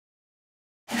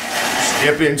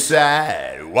Step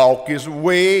inside, walk his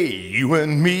way, you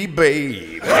and me,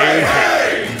 babe. Hey,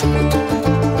 hey.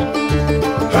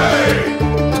 Hey.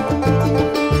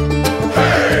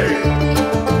 Hey.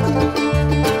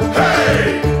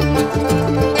 Hey.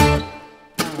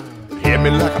 Hit me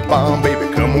like a bomb,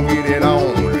 baby, come on, get it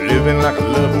on. Living like a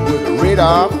lover with a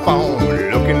radar phone.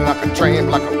 Looking like a tramp,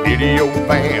 like a video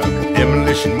bam.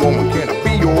 Demolition woman, can I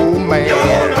be your man?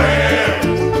 Your man.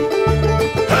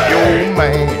 Hey. Your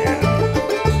man.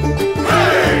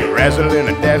 Razzling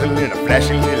and dazzling, a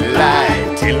flashing little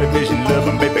light. Television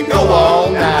loving, baby, go all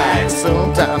night.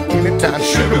 Sometime, anytime,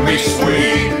 sugar me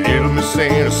sweet. Little Miss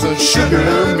Anderson,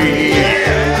 sugar me.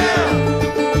 Yeah.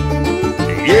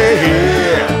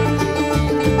 Yeah.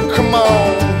 Come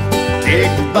on, take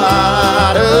the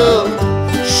bottle,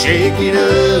 shake it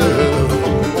up,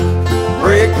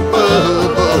 break the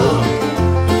bubble,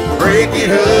 break it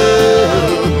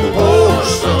up, pour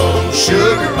some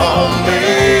sugar on me.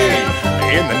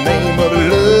 In the name of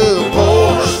love,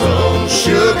 pour some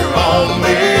sugar on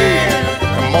me.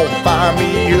 Come on, fire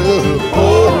me up,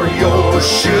 pour your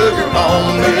sugar on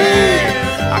me.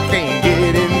 I can't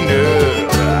get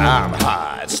enough, I'm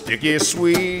hot, sticky,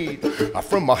 sweet,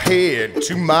 from my head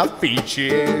to my feet,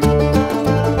 yeah.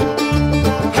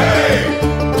 Hey,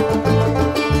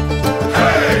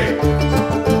 hey,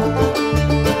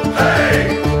 hey.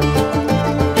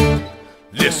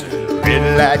 Listen. Red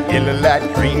light, yellow light,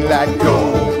 green light,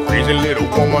 gold. Crazy little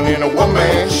woman in a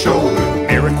one-man show.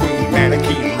 Mary Queen,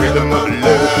 mannequin, rhythm of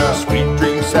love. Sweet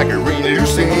dream, saccharine,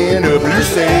 loosen up,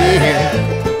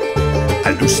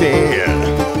 loosen.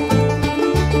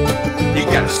 You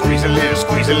gotta squeeze a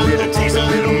little, tease a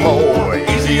little more.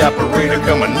 Easy operator,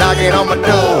 come and knock it on my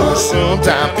door.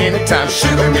 Sometime, anytime,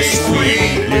 sugar me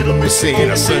sweet. Little Miss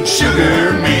Innocent,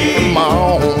 sugar me. Come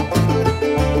on,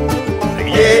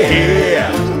 yeah.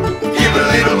 Give a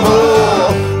little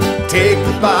more, take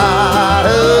the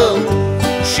bottle,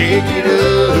 shake it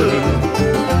up,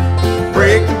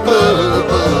 break the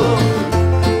bubble,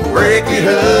 break it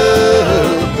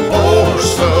up, pour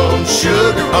some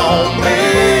sugar on me.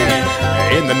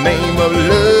 In the name of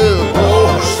love,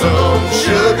 pour some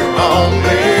sugar on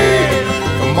me.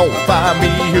 Come on, fire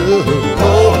me up,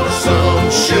 pour some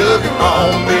sugar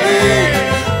on me.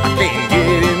 I can't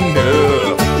get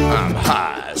enough, I'm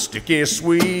high, sticky,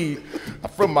 sweet,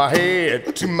 from my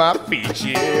head to my feet,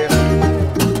 yeah.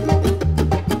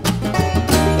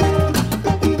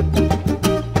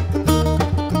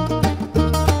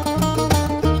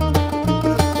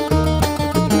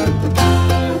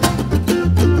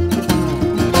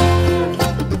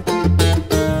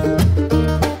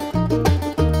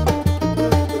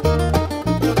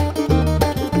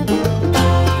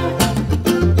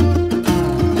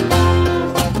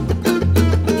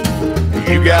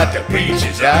 You got the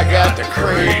peaches, I got the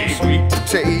cream. Sweet to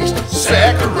taste,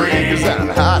 saccharine. 'Cause I'm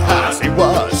hot, hot, say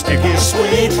what? Sticky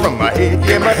sweet from my head,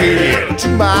 yeah, my head to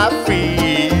my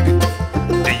feet.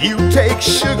 Do you take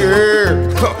sugar?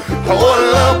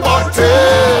 Hold up or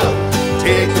tub.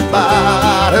 Take the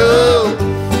bottle,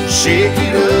 shake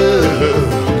it up,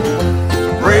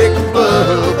 break a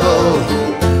bubble,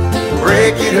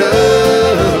 break it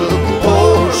up,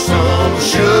 pour some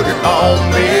sugar on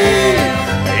me.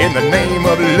 In the name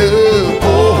of love,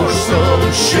 pour some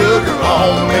sugar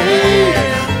on me.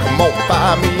 Come on,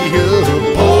 fire me up,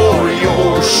 pour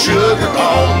your sugar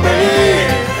on me.